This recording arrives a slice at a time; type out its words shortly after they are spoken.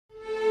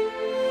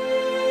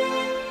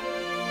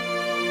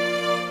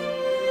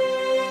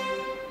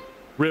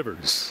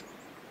Rivers.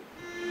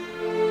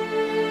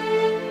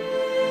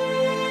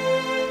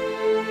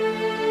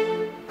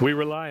 We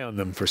rely on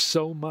them for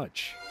so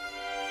much.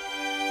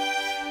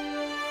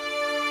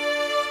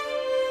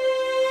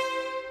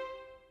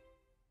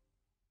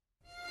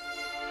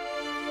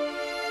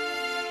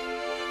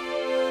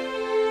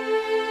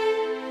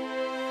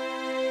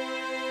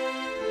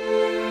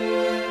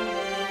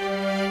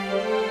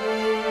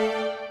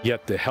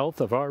 Yet the health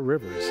of our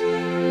rivers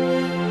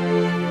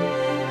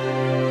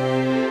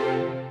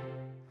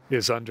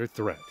is under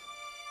threat.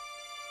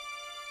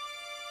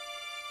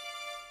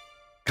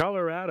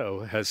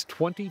 Colorado has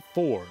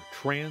 24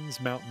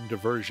 trans-mountain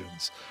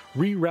diversions,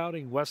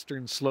 rerouting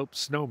western slope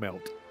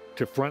snowmelt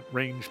to Front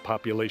Range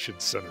population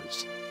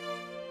centers.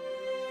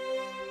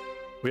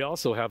 We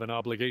also have an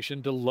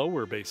obligation to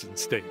lower basin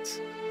states,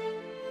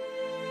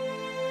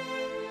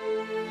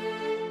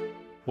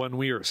 one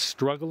we are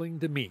struggling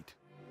to meet.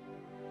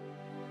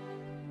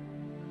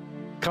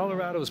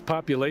 Colorado's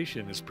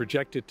population is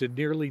projected to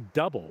nearly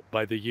double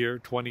by the year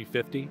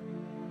 2050.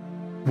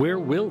 Where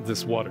will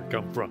this water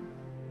come from?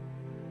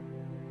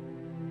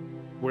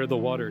 Where the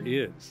water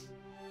is,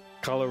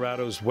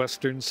 Colorado's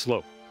western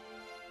slope,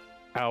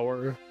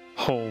 our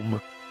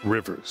home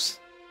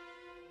rivers.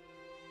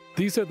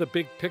 These are the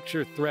big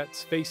picture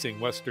threats facing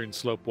western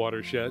slope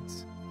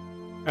watersheds,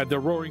 and the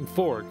Roaring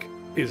Fork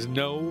is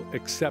no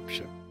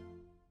exception.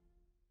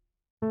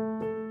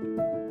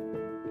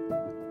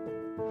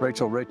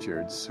 Rachel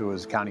Richards, who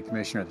was county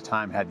commissioner at the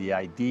time, had the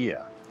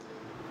idea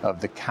of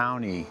the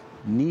county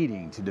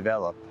needing to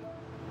develop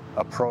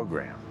a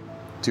program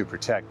to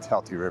protect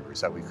healthy rivers,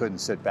 that we couldn't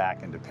sit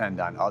back and depend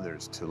on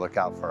others to look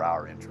out for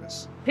our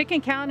interests. Pitkin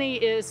County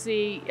is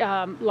the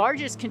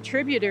largest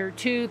contributor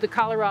to the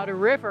Colorado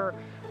River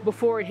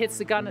before it hits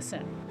the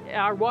Gunnison.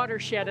 Our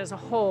watershed as a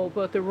whole,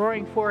 both the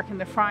Roaring Fork and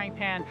the Frying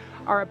Pan,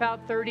 are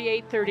about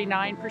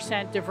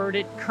 38–39%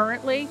 diverted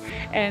currently,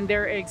 and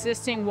there are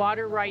existing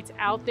water rights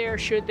out there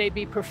should they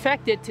be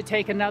perfected to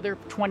take another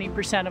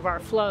 20% of our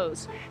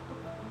flows.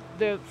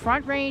 The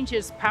Front Range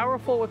is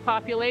powerful with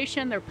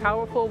population, they're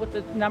powerful with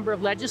the number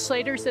of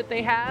legislators that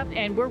they have,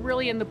 and we're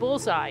really in the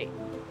bullseye.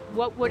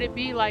 What would it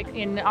be like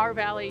in our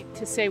valley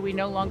to say we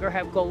no longer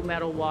have gold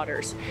medal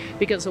waters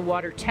because the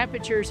water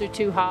temperatures are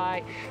too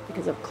high,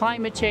 because of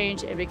climate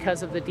change, and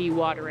because of the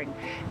dewatering?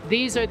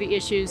 These are the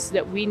issues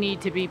that we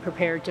need to be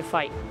prepared to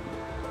fight.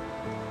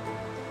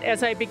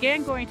 As I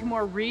began going to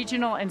more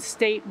regional and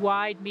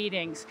statewide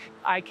meetings,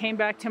 I came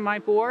back to my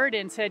board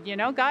and said, you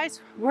know,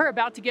 guys, we're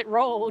about to get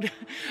rolled.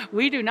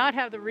 We do not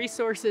have the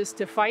resources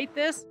to fight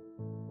this.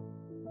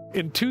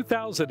 In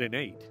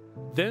 2008,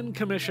 then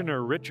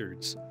Commissioner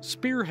Richards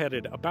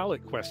spearheaded a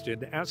ballot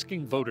question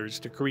asking voters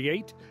to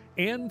create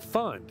and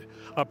fund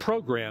a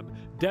program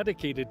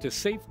dedicated to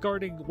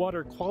safeguarding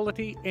water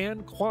quality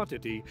and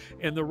quantity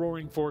in the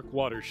Roaring Fork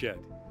watershed.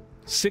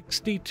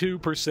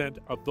 62%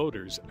 of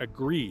voters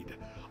agreed,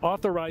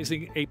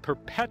 authorizing a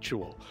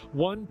perpetual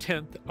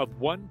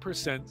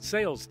 0.1%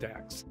 sales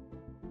tax.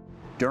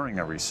 During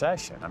a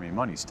recession, I mean,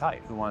 money's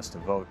tight. Who wants to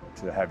vote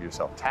to have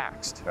yourself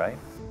taxed, right?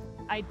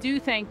 I do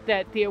think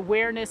that the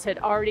awareness had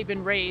already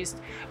been raised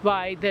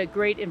by the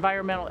great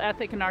environmental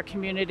ethic in our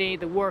community,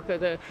 the work of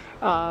the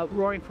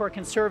Roaring Fork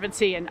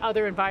Conservancy and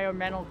other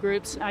environmental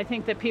groups. I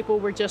think that people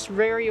were just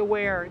very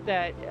aware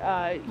that,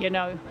 you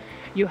know,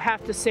 you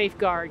have to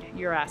safeguard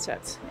your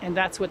assets, and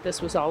that's what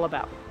this was all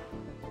about.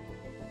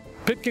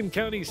 Pitkin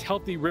County's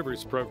Healthy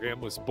Rivers program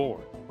was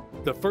born,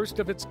 the first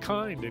of its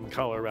kind in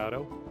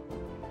Colorado.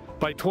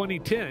 By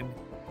 2010,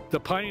 the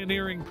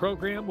pioneering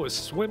program was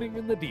swimming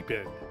in the deep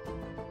end.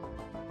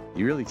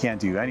 You really can't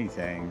do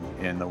anything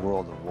in the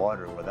world of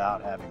water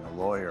without having a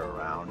lawyer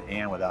around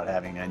and without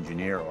having an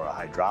engineer or a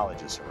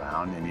hydrologist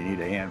around, and you need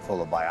a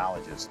handful of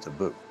biologists to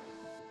boot.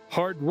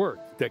 Hard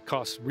work that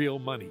costs real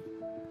money.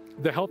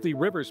 The Healthy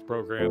Rivers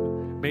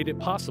program made it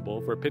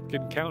possible for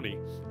Pitkin County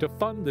to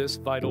fund this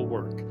vital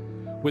work,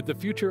 with the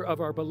future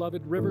of our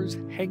beloved rivers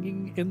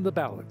hanging in the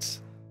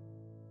balance.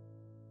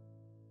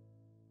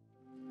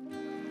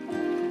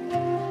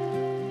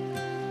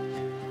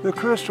 The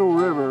Crystal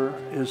River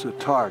is a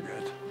target.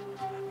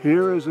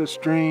 Here is a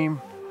stream,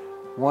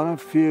 one of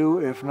few,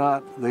 if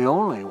not the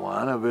only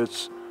one of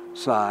its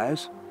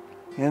size,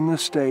 in the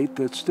state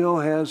that still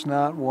has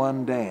not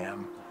one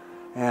dam.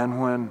 And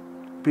when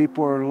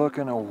people are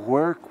looking at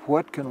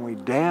what can we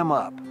dam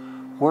up,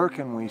 where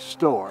can we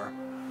store,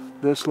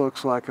 this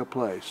looks like a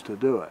place to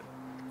do it.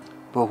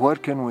 But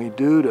what can we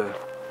do to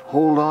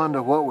hold on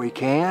to what we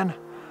can?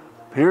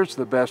 Here's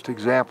the best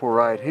example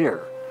right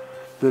here,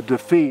 the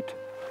defeat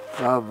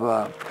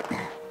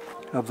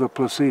of the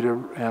Placida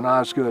and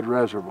Osgood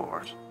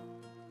reservoirs.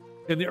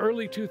 In the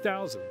early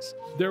 2000s,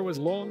 there was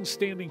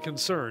long-standing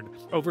concern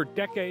over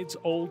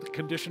decades-old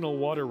conditional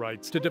water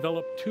rights to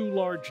develop 2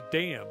 large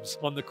dams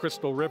on the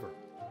Crystal River.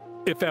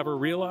 If ever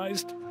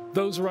realized,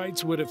 those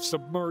rights would have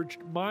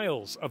submerged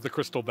miles of the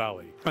Crystal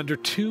Valley under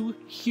 2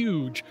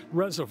 huge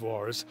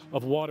reservoirs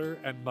of water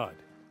and mud.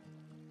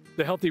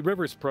 The Healthy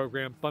Rivers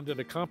program funded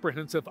a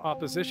comprehensive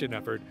opposition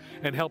effort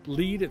and helped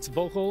lead its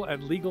vocal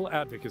and legal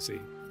advocacy.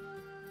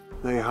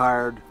 They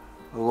hired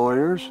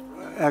lawyers,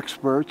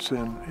 experts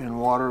in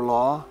water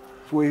law.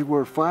 We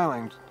were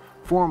filing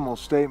formal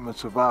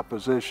statements of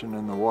opposition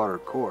in the water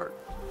court.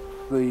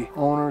 The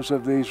owners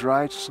of these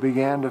rights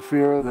began to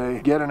fear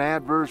they get an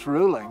adverse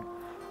ruling,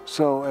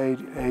 so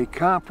a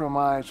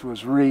compromise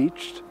was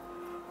reached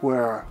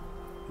where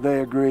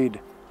they agreed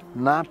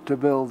not to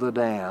build the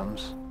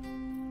dams.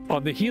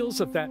 On the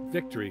heels of that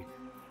victory,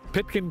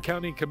 Pitkin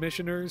County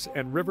commissioners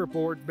and River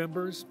Board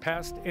members,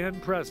 past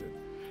and present,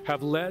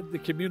 have led the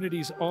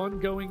community's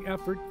ongoing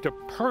effort to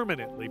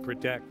permanently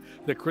protect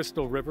the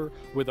Crystal River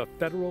with a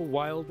federal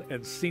wild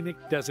and scenic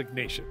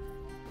designation.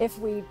 If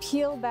we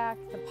peel back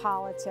the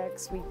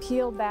politics, we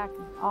peel back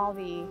all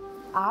the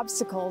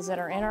obstacles that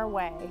are in our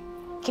way,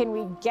 can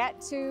we get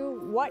to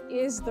what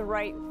is the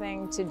right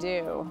thing to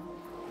do?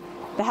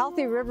 The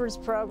Healthy Rivers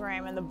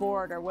program and the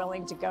board are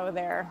willing to go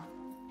there.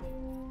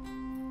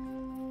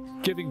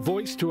 Giving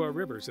voice to our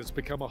rivers has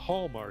become a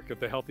hallmark of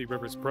the Healthy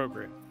Rivers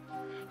program,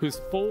 whose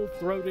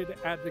full-throated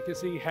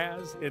advocacy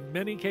has, in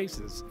many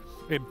cases,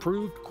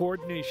 improved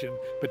coordination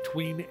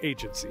between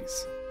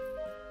agencies.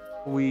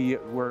 We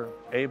were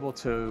able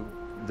to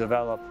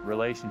develop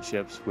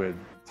relationships with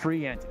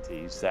 3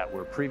 entities that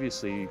were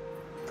previously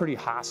pretty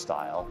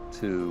hostile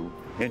to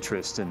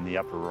interest in the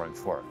Upper Roaring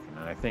Fork.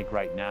 And I think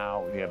right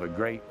now we have a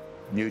great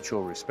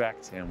mutual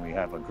respect and we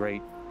have a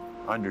great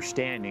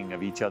understanding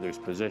of each other's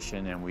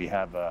position, and we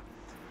have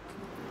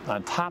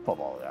on top of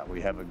all that, we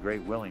have a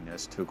great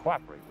willingness to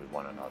cooperate with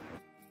one another.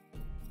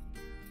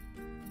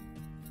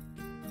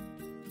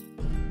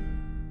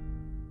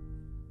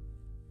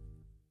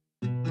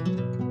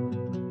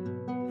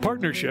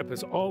 Partnership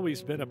has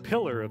always been a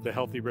pillar of the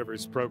Healthy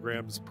Rivers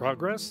program's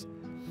progress.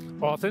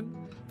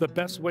 Often, the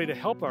best way to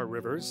help our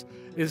rivers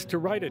is to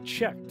write a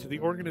check to the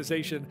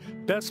organization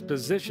best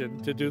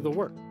positioned to do the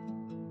work.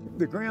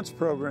 The grants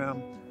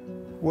program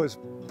was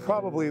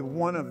probably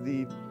one of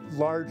the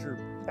larger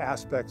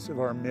aspects of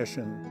our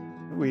mission.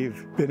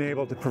 We've been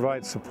able to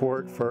provide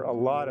support for a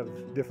lot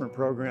of different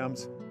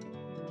programs.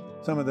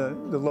 Some of the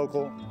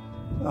local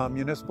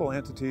municipal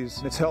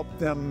entities, it's helped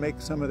them make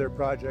some of their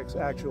projects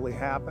actually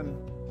happen.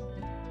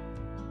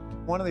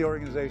 One of the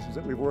organizations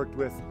that we've worked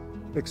with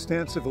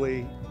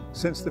extensively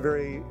since the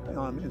very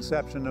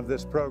inception of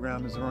this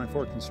program is the Roaring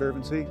Fork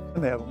Conservancy.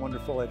 And they have a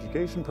wonderful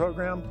education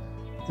program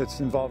that's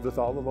involved with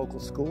all the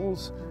local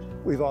schools.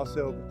 We've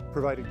also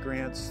provided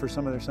grants for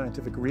some of their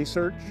scientific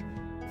research.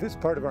 If it's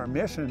part of our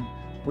mission,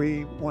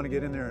 we want to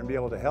get in there and be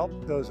able to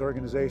help those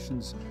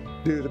organizations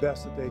do the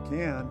best that they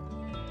can.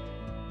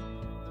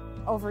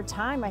 Over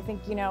time, I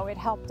think, it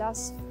helped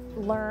us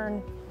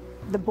learn,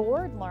 the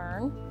board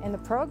learn, and the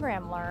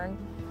program learn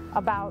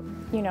about,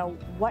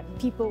 what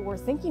people were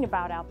thinking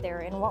about out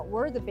there and what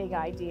were the big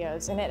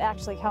ideas. And it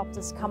actually helped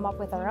us come up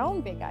with our own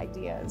big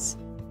ideas.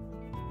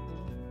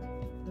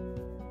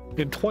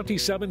 In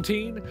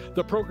 2017,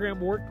 the program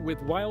worked with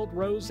Wild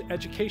Rose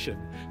Education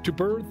to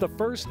birth the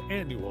first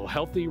annual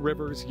Healthy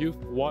Rivers Youth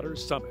Water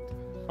Summit,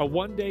 a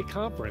one-day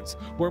conference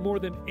where more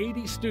than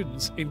 80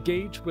 students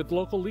engaged with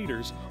local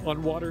leaders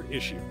on water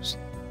issues.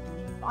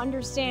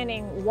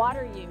 Understanding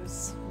water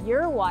use,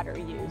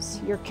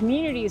 your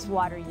community's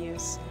water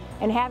use,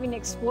 and having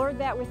explored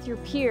that with your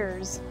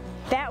peers,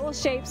 that will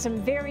shape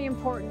some very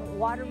important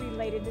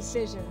water-related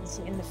decisions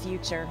in the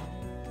future.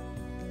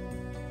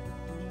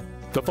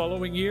 The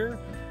following year,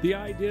 the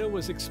idea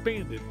was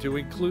expanded to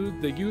include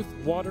the Youth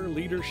Water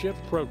Leadership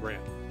Program.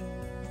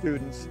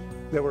 Students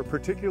that were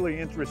particularly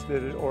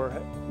interested or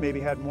maybe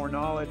had more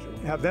knowledge,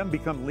 have them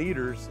become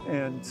leaders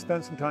and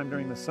spend some time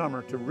during the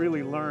summer to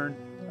really learn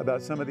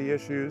about some of the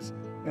issues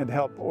and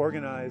help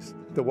organize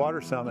the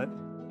Water Summit.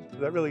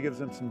 That really gives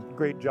them some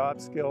great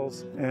job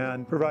skills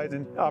and provides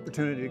an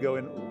opportunity to go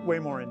in way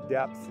more in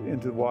depth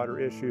into water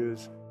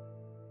issues.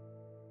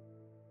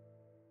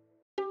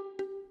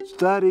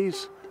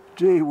 Studies.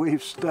 Gee,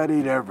 we've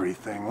studied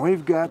everything.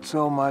 We've got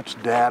so much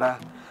data,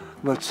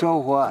 but so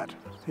what?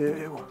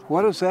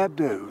 What does that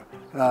do?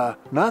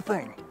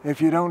 Nothing if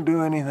you don't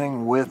do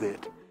anything with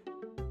it.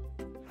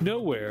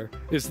 Nowhere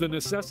is the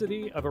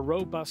necessity of a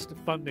robust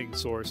funding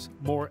source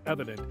more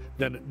evident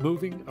than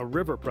moving a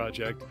river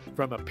project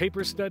from a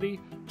paper study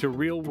to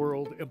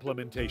real-world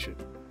implementation.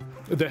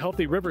 The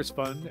Healthy Rivers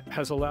Fund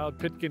has allowed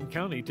Pitkin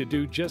County to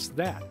do just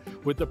that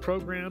with the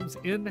program's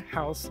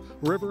in-house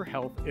river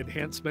health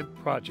enhancement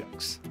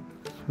projects.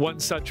 One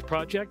such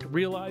project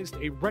realized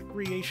a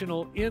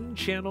recreational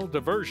in-channel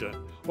diversion,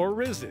 or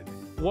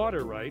RISD,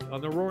 water right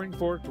on the Roaring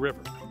Fork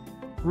River.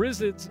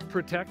 RISDs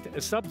protect a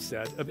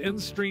subset of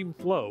in-stream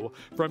flow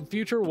from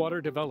future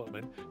water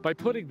development by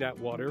putting that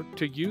water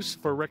to use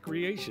for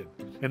recreation.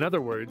 In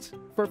other words,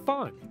 for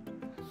fun.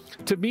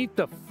 To meet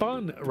the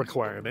fun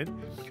requirement,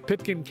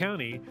 Pitkin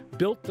County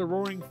built the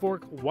Roaring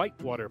Fork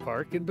Whitewater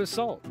Park in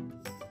Basalt.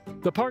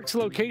 The park's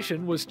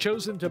location was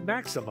chosen to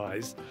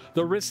maximize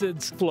the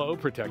RISD's flow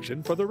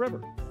protection for the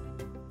river.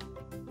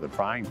 The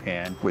frying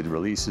pan with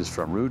releases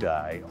from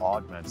Rudai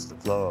augments the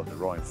flow of the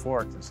Roaring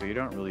Fork, and so you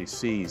don't really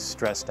see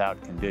stressed out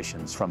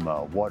conditions from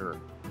a water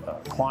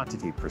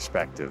quantity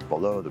perspective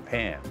below the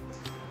pan,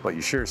 but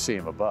you sure see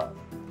them above.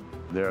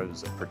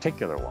 There's a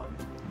particular one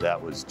that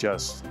was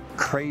just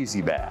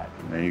crazy bad.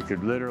 And you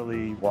could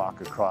literally walk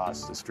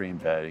across the stream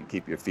bed and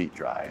keep your feet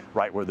dry,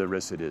 right where the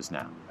Risset is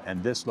now.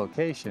 And this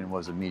location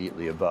was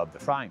immediately above the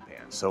frying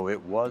pan. So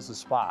it was a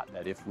spot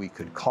that if we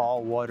could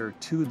call water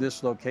to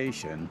this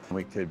location,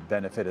 we could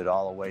benefit it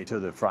all the way to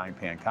the frying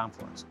pan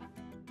confluence.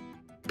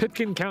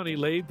 Pitkin County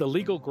laid the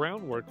legal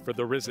groundwork for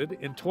the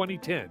Risset in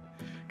 2010,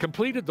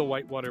 completed the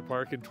Whitewater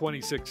Park in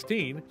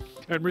 2016,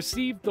 and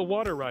received the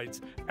water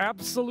rights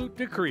absolute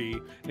decree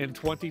in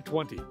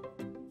 2020.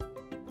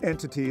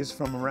 Entities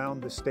from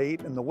around the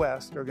state and the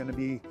West are going to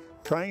be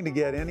trying to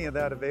get any of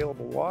that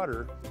available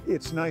water.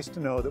 It's nice to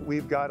know that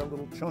we've got a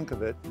little chunk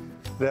of it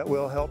that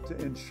will help to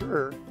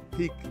ensure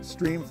peak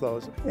stream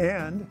flows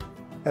and,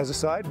 as a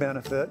side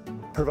benefit,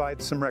 provide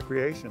some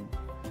recreation.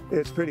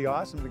 It's pretty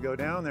awesome to go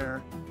down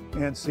there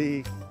and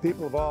see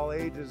people of all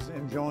ages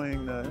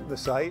enjoying the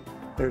site.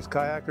 There's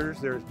kayakers,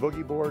 there's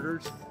boogie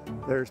boarders,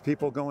 there's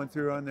people going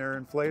through on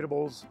their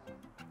inflatables.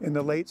 In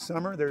the late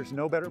summer, there's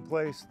no better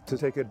place to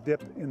take a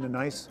dip in the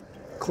nice,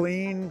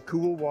 clean,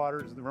 cool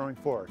waters of the Roaring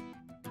Fork.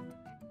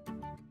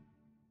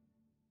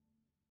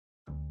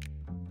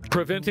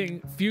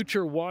 Preventing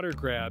future water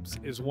grabs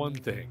is one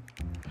thing.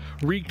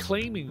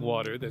 Reclaiming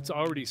water that's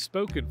already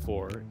spoken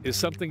for is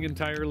something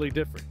entirely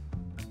different.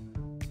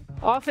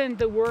 Often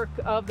the work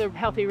of the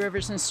Healthy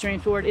Rivers and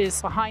Streams Board is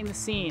behind the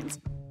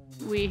scenes.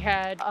 We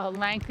had a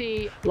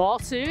lengthy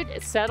lawsuit,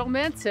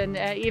 settlements, and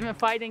even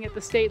fighting at the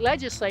state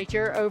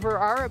legislature over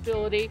our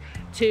ability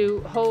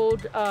to hold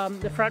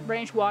the Front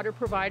Range water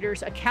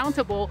providers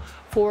accountable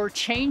for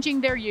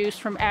changing their use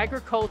from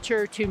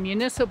agriculture to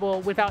municipal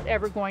without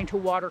ever going to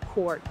water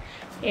court.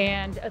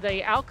 And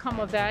the outcome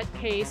of that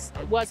case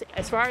was,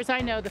 as far as I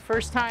know, the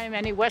first time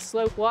any West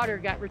Slope water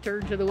got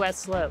returned to the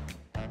West Slope.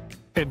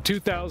 In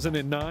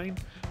 2009,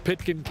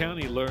 Pitkin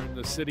County learned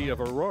the city of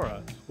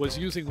Aurora was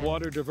using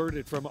water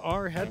diverted from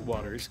our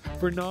headwaters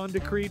for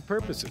non-decreed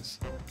purposes.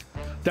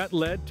 That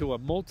led to a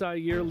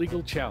multi-year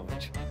legal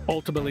challenge,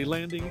 ultimately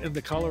landing in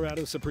the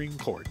Colorado Supreme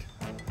Court.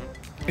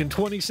 In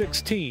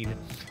 2016,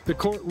 the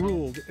court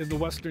ruled in the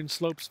Western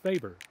Slope's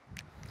favor.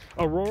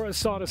 Aurora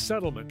sought a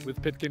settlement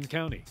with Pitkin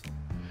County.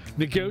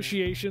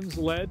 Negotiations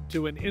led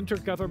to an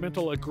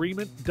intergovernmental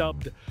agreement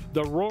dubbed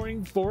the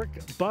Roaring Fork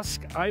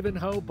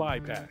Busk-Ivanhoe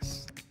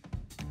Bypass.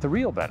 The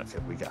real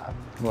benefit we got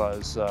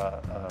was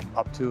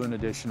up to an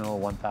additional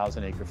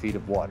 1,000 acre-feet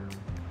of water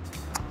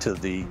to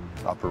the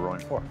upper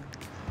Roaring Fork.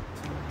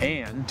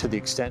 And to the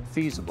extent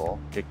feasible,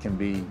 it can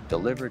be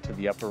delivered to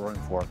the upper Roaring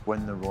Fork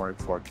when the Roaring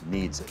Fork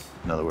needs it.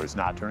 In other words,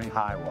 not during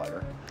high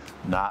water,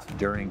 not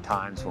during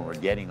times when we're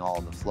getting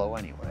all the flow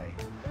anyway,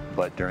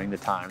 but during the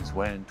times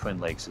when Twin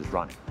Lakes is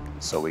running.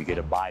 So we get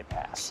a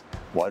bypass.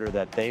 Water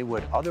that they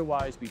would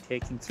otherwise be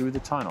taking through the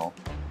tunnel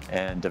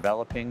and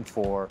developing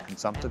for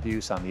consumptive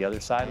use on the other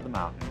side of the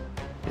mountain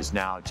is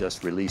now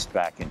just released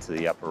back into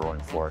the upper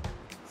Roaring Fork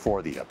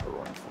for the upper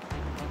Roaring Fork,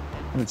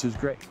 which is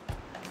great.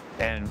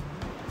 And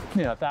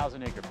you know,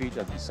 1,000 acre feet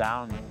doesn't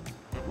sound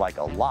like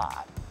a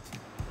lot,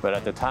 but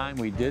at the time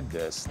we did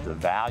this, the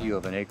value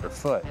of an acre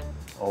foot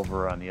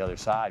over on the other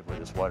side where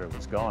this water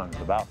was going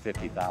was about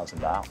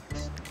 $50,000.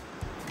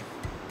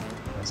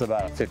 That's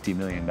about a $50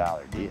 million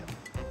deal.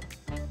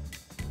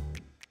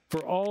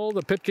 For all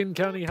the Pitkin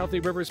County Healthy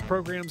Rivers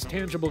program's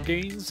tangible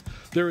gains,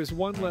 there is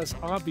one less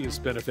obvious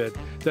benefit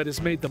that has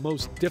made the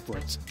most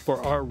difference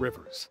for our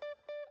rivers.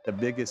 The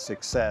biggest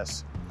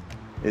success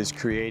is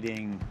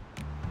creating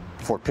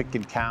for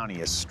Pitkin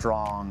County a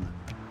strong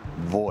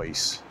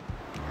voice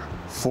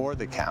for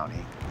the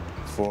county,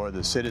 for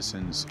the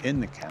citizens in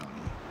the county,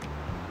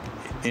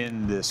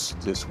 in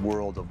this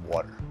world of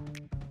water.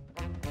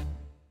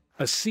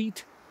 A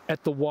seat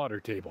at the water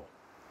table.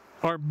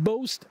 Our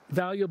most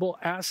valuable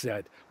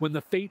asset when the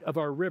fate of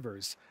our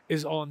rivers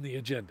is on the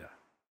agenda.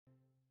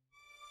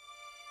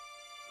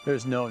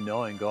 There's no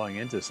knowing going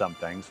into some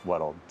things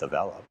what'll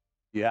develop.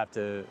 You have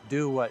to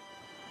do what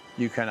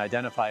you can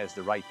identify as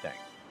the right thing,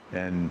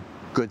 and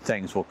good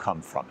things will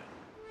come from it.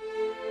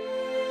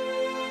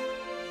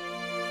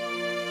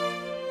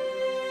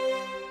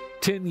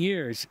 10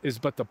 years is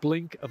but the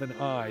blink of an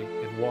eye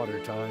in water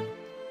time.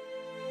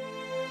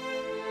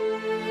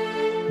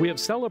 We have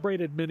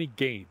celebrated many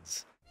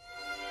gains.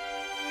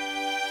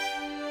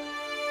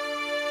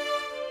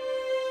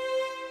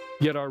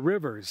 Yet our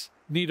rivers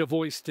need a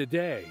voice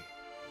today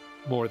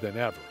more than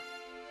ever.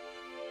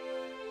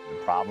 The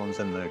problems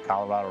in the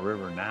Colorado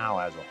River now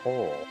as a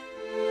whole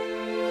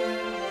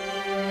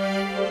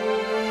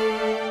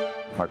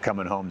are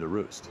coming home to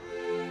roost.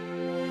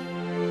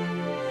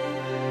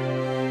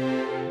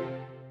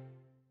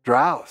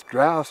 Drought,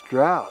 drought,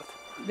 drought.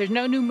 There's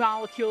no new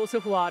molecules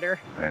of water.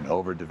 And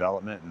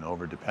overdevelopment and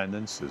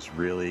overdependence is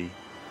really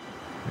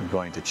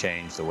going to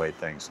change the way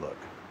things look.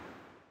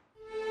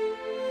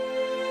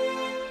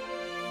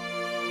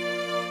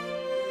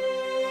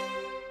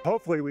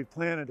 Hopefully we've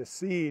planted a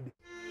seed.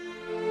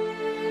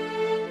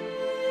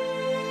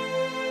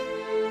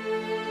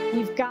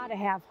 You've got to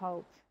have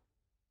hope.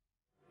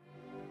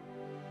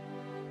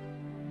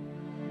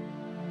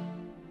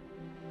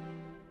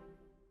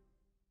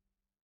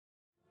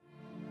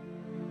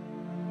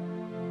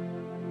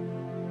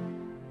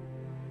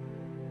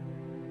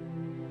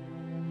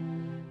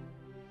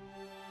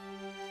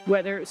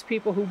 Whether it's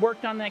people who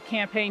worked on that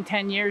campaign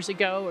 10 years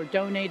ago or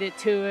donated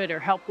to it or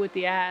helped with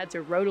the ads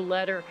or wrote a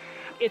letter,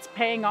 it's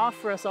paying off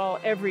for us all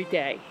every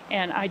day.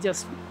 And I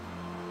just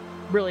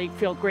really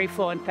feel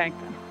grateful and thank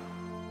them.